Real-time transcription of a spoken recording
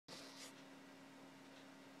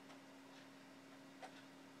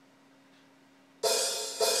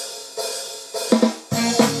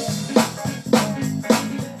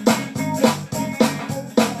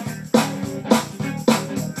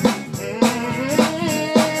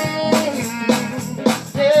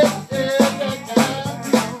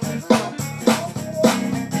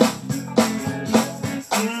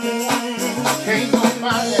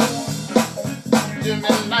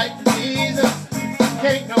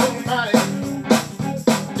nobody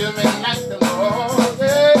do me like the Lord.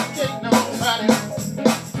 There can't nobody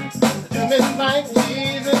do me like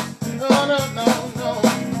Jesus. No, no, no, no.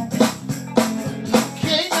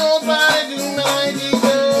 Can't nobody do me like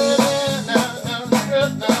Jesus. No, no, no,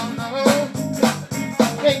 no, no.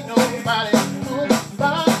 Can't nobody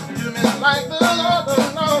do me like the Lord.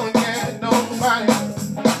 No, can't nobody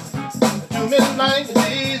do me like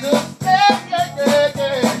Jesus. Yeah, yeah, yeah,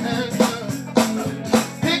 yeah.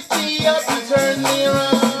 Pick me up and turn me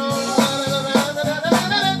around.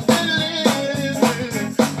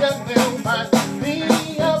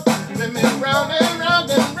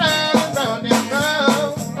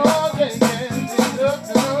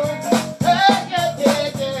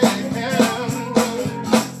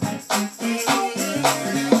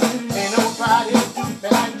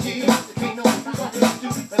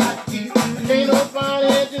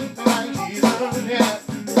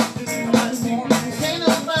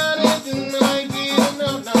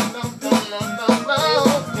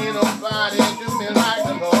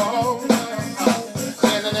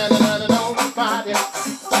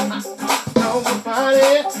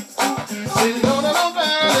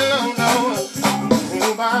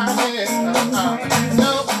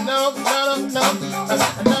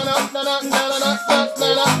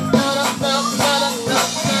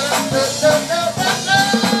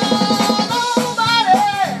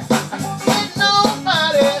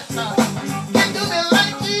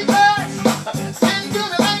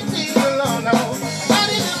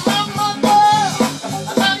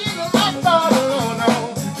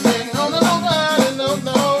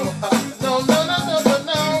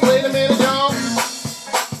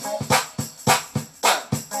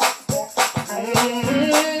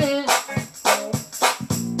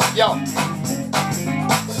 Yo,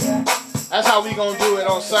 that's how we gonna do it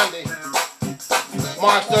on Sunday,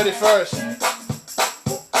 March 31st,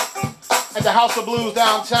 at the House of Blues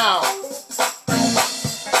downtown.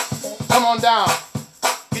 Come on down,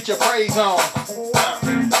 get your praise on.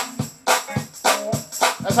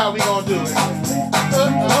 That's how we gonna do it.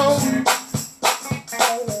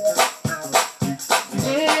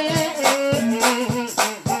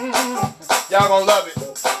 Y'all gonna love it.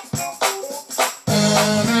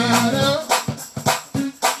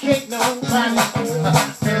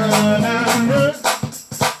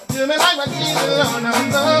 Do me like my Jesus, no, no,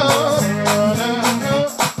 no,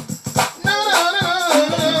 no,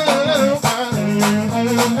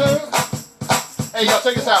 no. Hey, y'all,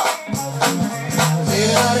 check this out. Is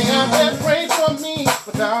anybody out there pray for me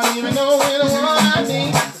without even knowing what I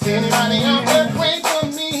need? Is anybody out there pray for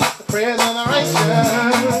me? The prayers of the righteous.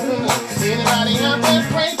 Is anybody out there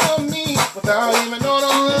pray for me without even knowing a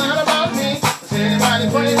lot about me? Is anybody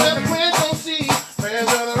pray for the prayers don't see? Prayers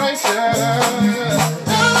of the righteous.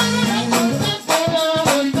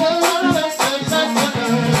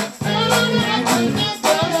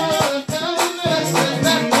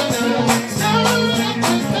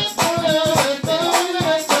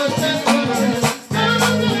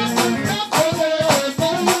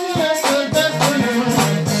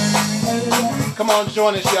 Come on,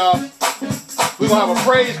 join us, y'all. We're going to have a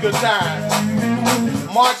praise good time.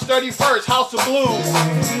 March 31st, House of Blues.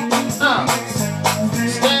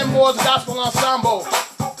 Stanmore's Gospel Ensemble.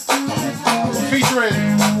 Featuring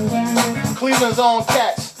Cleveland's own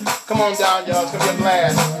Cats. Come on down, y'all. It's going to be a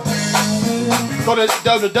blast. Go to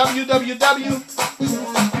www.hob.com.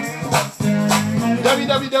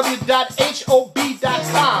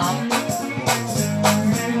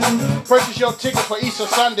 Purchase your tickets for Easter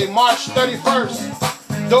Sunday, March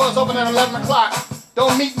 31st. Doors open at 11 o'clock.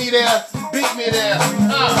 Don't meet me there, beat me there.